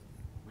content,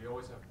 we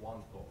always have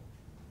one talk.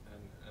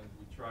 And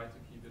we try to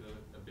keep it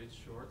a bit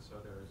short, so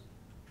there's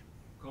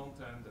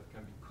content that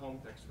can be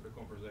context for the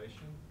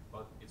conversation,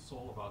 but it's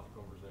all about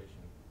the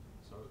conversation.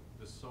 So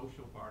the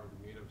social part of the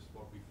meetup is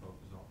what we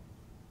focus on.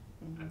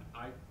 Mm-hmm. And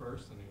I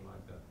personally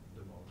like that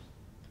the most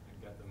and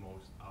get the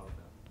most out of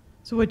that.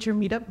 So what's your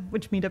meetup?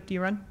 Which meetup do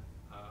you run?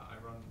 I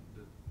run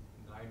the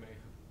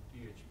Nijmegen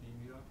PHP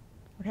meetup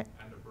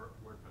and the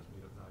WordPress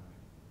meetup Nijmegen.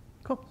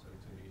 Cool. So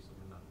it's in the east of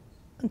the Netherlands.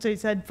 And so you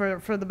said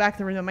for the back of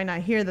the room that might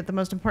not hear that the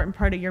most important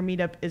part of your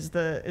meetup is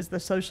the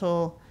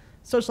social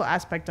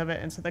aspect of it,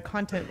 and so the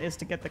content is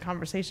to get the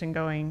conversation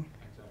going.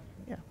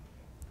 Exactly. Yeah.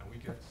 And we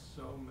get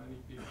so many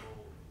people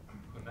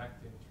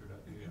connecting through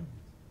that meetup.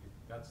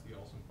 That's the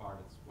awesome part.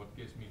 It's what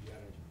gives me the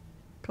energy.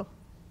 Cool.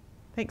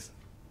 Thanks.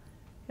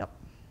 Yep.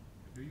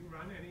 Do you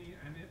run any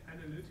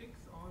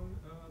analytics on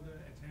the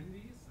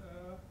attendees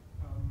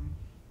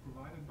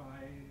provided by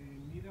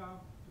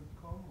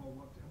meetup.com or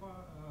whatever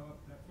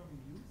platform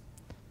you use?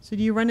 So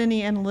do you run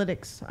any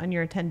analytics on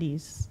your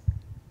attendees?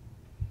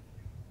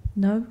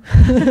 No.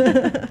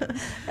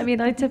 I mean,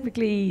 I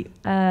typically,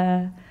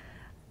 I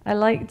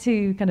like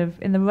to kind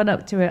of, in the run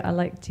up to it, I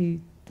like to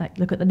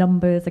look at the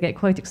numbers. I get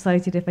quite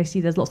excited if I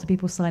see there's lots of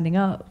people signing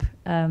up.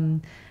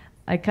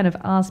 I kind of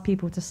ask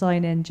people to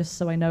sign in just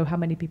so I know how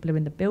many people are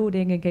in the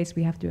building in case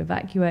we have to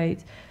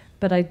evacuate.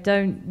 But I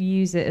don't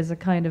use it as a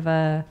kind of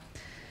I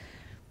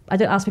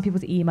don't ask for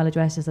people's email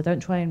addresses. I don't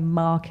try and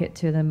market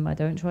to them. I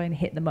don't try and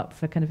hit them up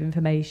for kind of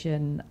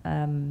information.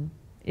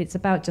 It's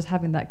about just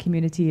having that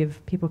community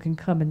of people can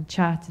come and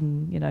chat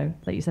and, you know,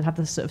 like you said, have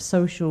this sort of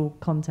social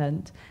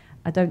content.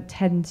 I don't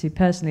tend to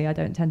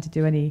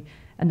do any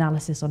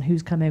analysis on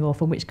who's coming or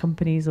from which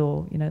companies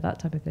or, you know, that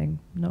type of thing.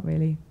 Not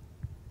really.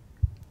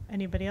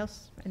 Anybody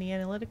else? Any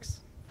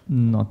analytics?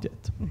 Not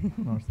yet.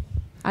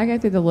 I go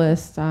through the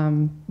list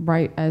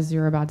right as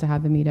you're about to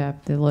have the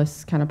meetup. The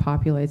list kind of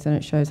populates and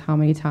it shows how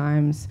many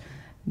times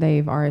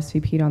they've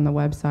RSVP'd on the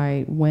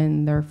website,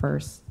 when their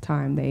first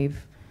time they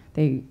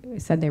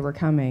said they were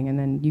coming, and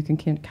then you can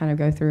kind of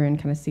go through and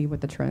kind of see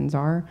what the trends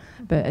are.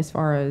 But as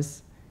far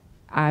as,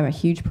 I'm a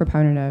huge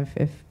proponent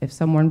of if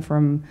someone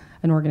from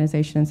an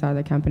organization inside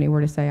the company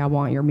were to say, I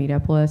want your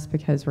meetup list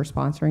because we're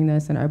sponsoring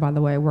this, and oh, by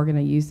the way, we're going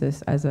to use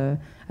this as a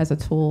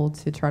tool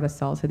to try to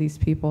sell to these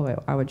people,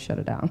 I would shut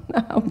it down.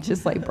 I would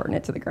just like burn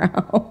it to the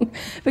ground.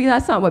 Because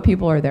that's not what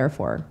people are there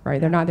for,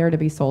 right? They're not there to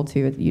be sold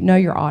to. You know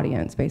your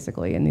audience,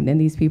 basically, and then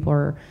these people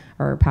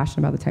are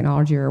passionate about the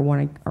technology or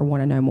want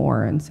to know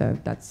more, and so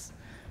that's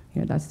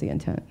the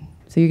intent.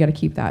 So you got to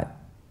keep that.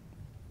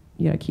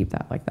 You got to keep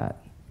that like that.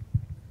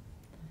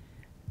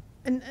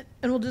 And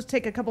we'll just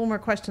take a couple more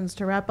questions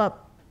to wrap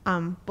up.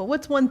 But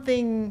what's one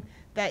thing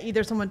that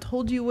either someone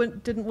told you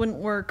wouldn't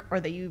work, or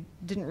that you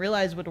didn't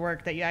realize would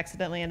work that you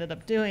accidentally ended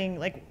up doing?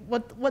 Like,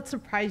 what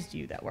surprised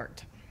you that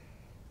worked?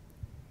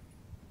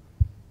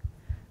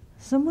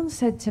 Someone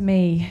said to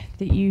me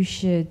that you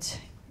should,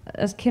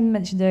 as Kim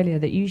mentioned earlier,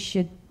 that you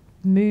should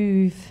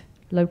move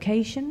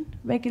location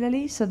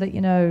regularly, so that,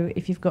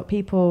 if you've got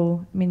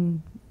people, I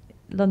mean,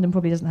 London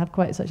probably doesn't have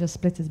quite such a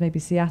split as maybe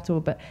Seattle,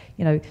 but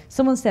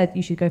someone said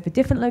you should go for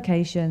different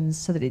locations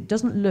so that it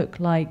doesn't look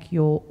like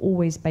you're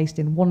always based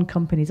in one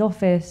company's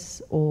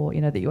office, or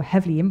that you're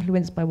heavily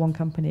influenced by one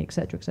company,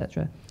 etc.,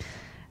 etc.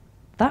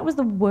 That was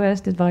the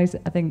worst advice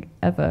I think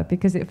ever,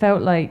 because it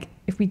felt like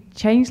if we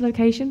changed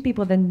location,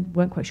 people then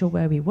weren't quite sure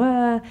where we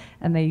were,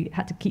 and they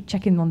had to keep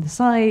checking on the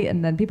site,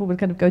 and then people would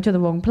kind of go to the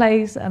wrong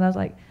place, and I was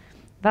like,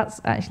 that's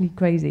actually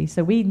crazy.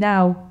 So we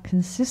now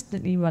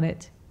consistently run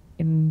it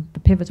in the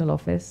Pivotal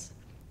office,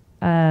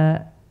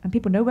 and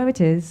people know where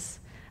it is,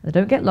 and they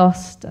don't get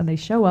lost, and they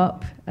show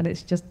up, and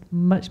it's just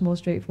much more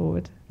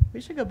straightforward. We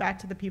should go back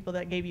to the people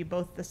that gave you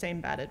both the same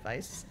bad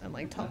advice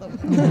and tell them.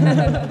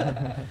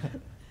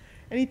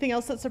 Anything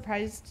else that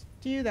surprised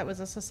you that was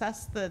a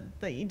success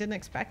that you didn't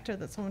expect, or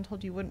that someone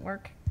told you wouldn't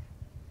work?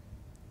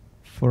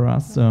 For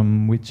us,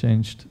 we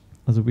changed,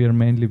 we are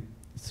mainly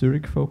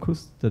Zurich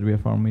focused, that we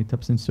have our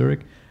meetups in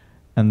Zurich,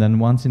 and then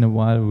once in a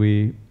while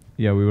we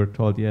were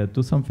told,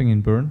 do something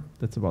in Bern.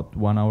 That's about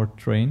 1 hour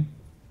train.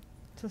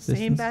 It's the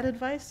same bad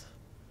advice?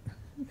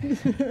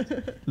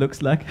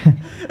 Looks like.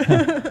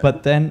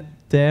 But then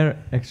there,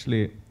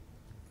 actually,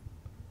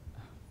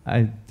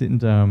 I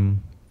didn't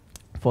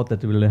thought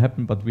that it will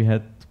happen, but we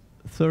had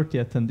 30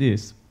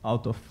 attendees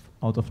out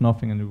of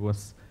nothing, and it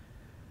was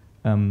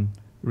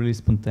really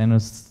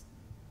spontaneous,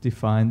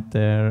 defined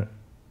there.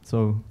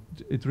 So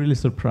it really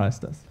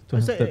surprised us to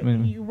have that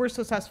many. You were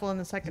successful in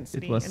the second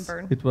city in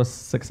Bern. It was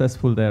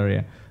successful there,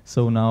 yeah.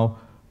 So now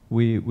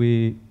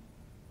we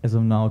as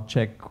of now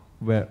check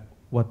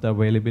what the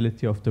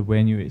availability of the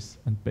venue is,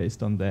 and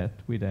based on that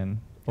we then,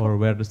 or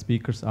where the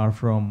speakers are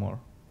from, or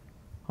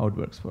how it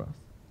works for us.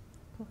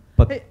 Cool.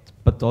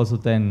 But also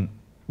then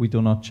we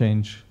do not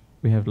change.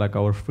 We have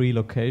our 3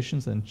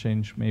 locations and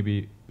change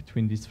maybe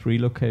between these 3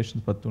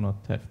 locations, but do not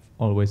have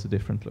always a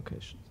different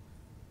location.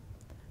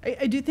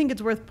 I do think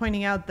it's worth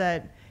pointing out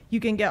that you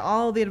can get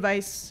all the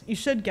advice, you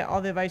should get all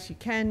the advice you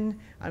can.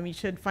 You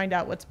should find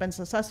out what's been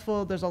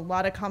successful. There's a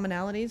lot of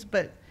commonalities,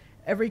 but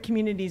every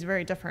community is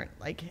very different.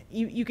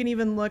 You can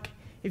even look,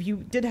 if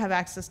you did have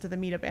access to the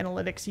meetup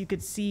analytics, you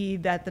could see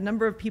that the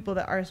number of people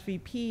that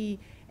RSVP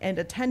and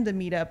attend a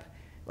meetup,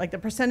 the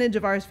percentage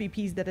of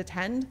RSVPs that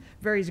attend,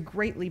 varies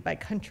greatly by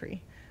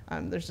country.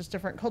 There's just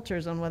different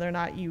cultures on whether or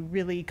not you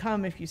really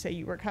come if you say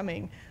you were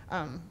coming.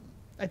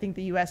 I think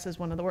the US is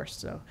one of the worst.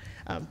 So,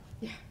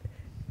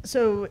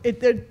 so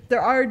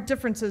there are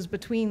differences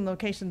between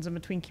locations and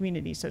between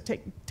communities. So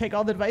take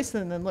all the advice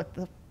and then look.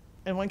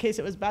 In one case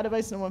it was bad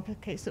advice, and in one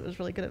case it was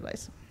really good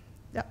advice.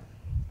 Yeah.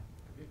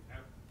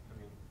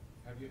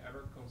 Have you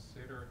ever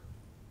considered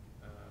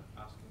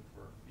asking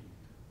for a fee?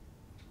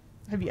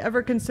 Have you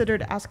ever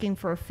considered asking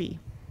for a fee?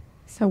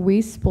 So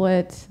we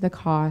split the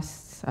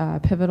costs,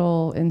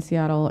 Pivotal in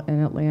Seattle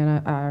and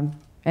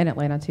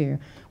Atlanta too.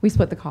 We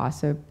split the cost.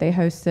 So they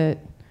host it,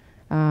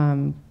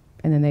 and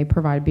then they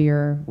provide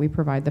beer, we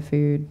provide the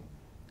food,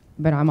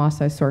 but I'm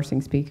also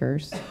sourcing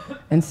speakers.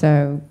 And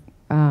so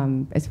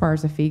as far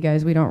as the fee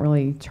goes, we don't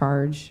really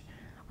charge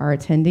our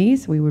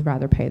attendees. We would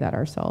rather pay that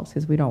ourselves,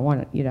 because we don't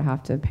want you to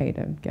have to pay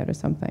to go to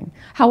something.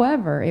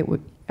 However,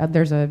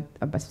 there's a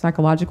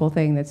psychological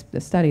thing that's the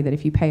study that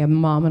if you pay a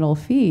nominal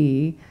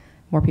fee,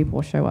 more people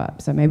will show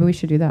up. So maybe we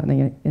should do that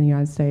in the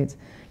United States,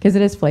 because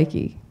it is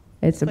flaky.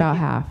 It's about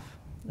half,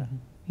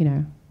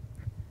 I'd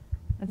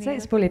say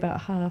it's probably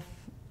about half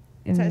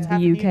in So the it's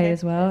half in the UK UK?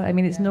 as well. I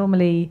mean, it's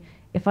normally,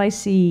 if I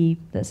see,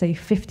 let's say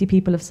 50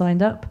 people have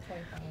signed up,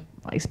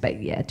 I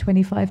expect,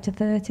 25 to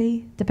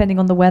 30, depending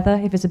on the weather.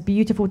 If it's a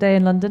beautiful day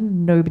in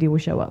London, nobody will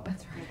show up.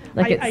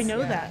 I know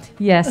that.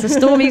 Yeah, so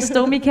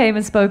Stormy came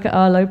and spoke at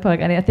our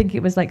LOPUG, and I think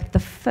it was the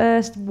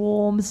first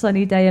warm,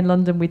 sunny day in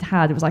London we'd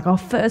had. It was our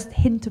first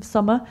hint of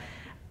summer.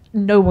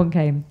 No one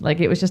came.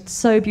 It was just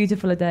so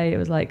beautiful a day. It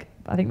was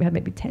I think we had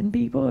maybe 10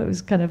 people. It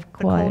was kind of The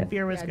cold quiet.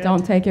 beer was Yeah, good.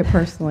 don't take it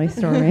personally,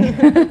 Stormy.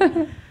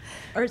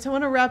 All right, so I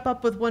want to wrap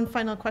up with one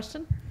final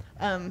question.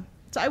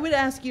 So I would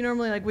ask you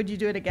normally, like, would you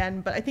do it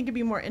again? But I think it'd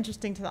be more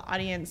interesting to the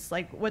audience,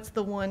 like, what's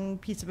the one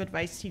piece of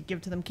advice you'd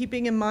give to them?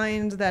 Keeping in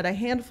mind that a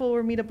handful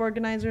were meetup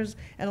organizers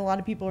and a lot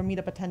of people are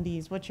meetup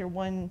attendees. What's your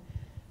one,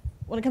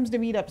 when it comes to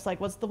meetups, like,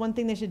 what's the one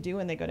thing they should do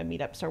when they go to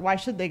meetups? Or why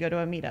should they go to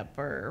a meetup?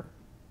 Or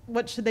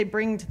what should they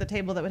bring to the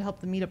table that would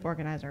help the meetup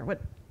organizer? What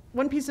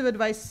one piece of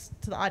advice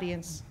to the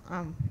audience,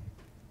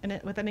 and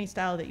with any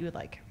style that you would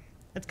like?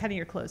 It's kind of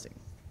your closing.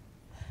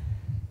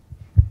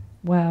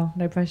 Wow,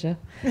 no pressure.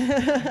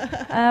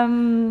 I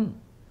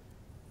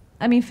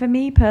mean, for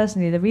me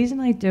personally, the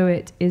reason I do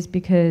it is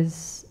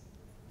because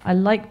I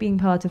like being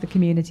part of the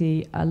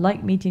community. I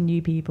like meeting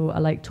new people. I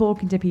like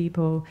talking to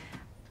people,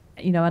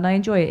 you know, and I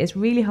enjoy it. It's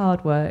really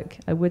hard work.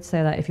 I would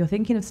say that if you're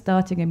thinking of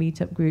starting a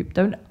meetup group,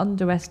 don't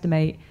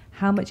underestimate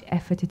how much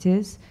effort it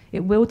is. It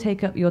will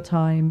take up your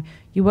time.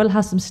 You will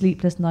have some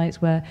sleepless nights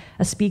where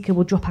a speaker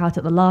will drop out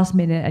at the last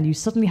minute and you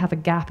suddenly have a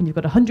gap and you've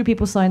got 100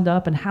 people signed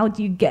up, and how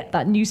do you get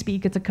that new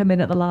speaker to come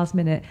in at the last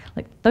minute?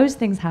 Like, those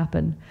things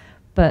happen.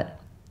 But,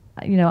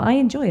 you know, I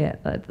enjoy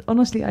it.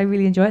 Honestly, I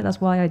really enjoy it.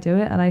 That's why I do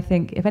it. And I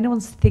think if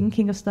anyone's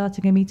thinking of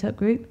starting a meetup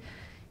group,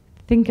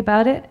 think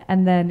about it.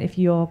 And then if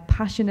you're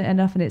passionate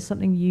enough and it's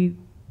something you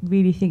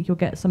really think you'll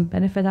get some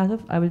benefit out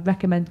of, I would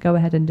recommend go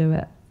ahead and do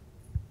it.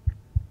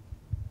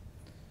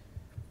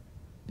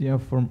 Yeah,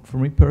 for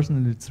me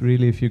personally, it's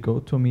really, if you go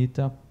to a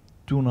meetup,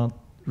 do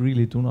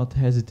not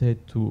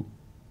hesitate to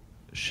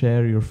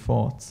share your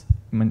thoughts.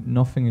 I mean,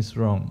 nothing is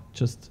wrong.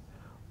 Just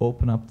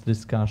open up the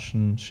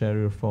discussion, share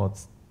your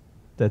thoughts.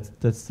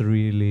 That's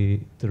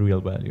really the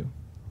real value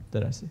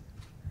that I see.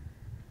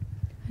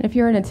 If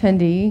you're an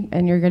attendee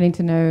and you're getting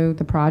to know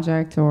the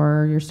project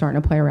or you're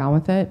starting to play around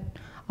with it,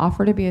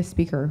 offer to be a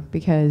speaker,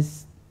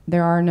 because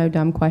there are no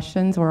dumb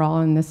questions. We're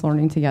all in this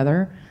learning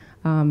together.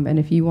 And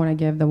if you want to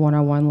give the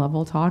 101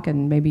 level talk,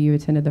 and maybe you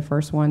attended the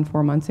first one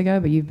 4 months ago,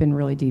 but you've been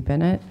really deep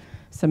in it,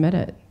 submit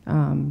it.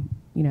 You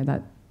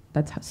know,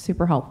 that's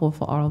super helpful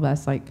for all of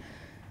us. Like,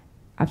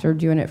 after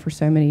doing it for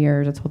so many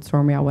years, I told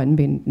Stormy I wouldn't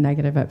be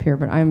negative up here,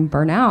 but I'm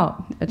burnt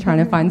out at trying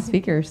to find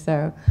speakers.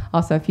 So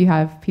also, if you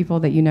have people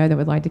that you know that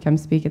would like to come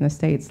speak in the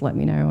States, let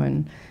me know,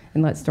 and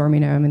let Stormy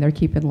know. I mean, they're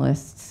keeping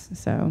lists,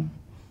 so.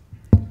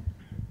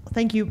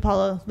 Thank you,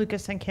 Paula,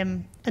 Lukas, and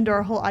Kim, and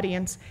our whole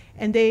audience.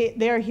 And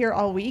they are here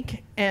all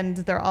week, and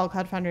they're all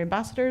Cloud Foundry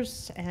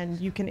ambassadors, and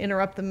you can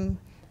interrupt them.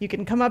 You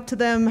can come up to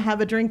them,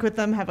 have a drink with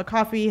them, have a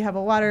coffee, have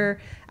a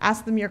water,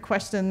 ask them your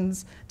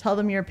questions, tell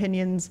them your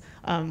opinions.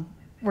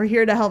 We're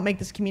here to help make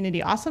this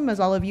community awesome,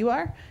 as all of you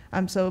are.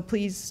 So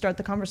please start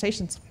the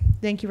conversations.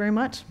 Thank you very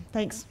much.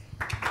 Thanks.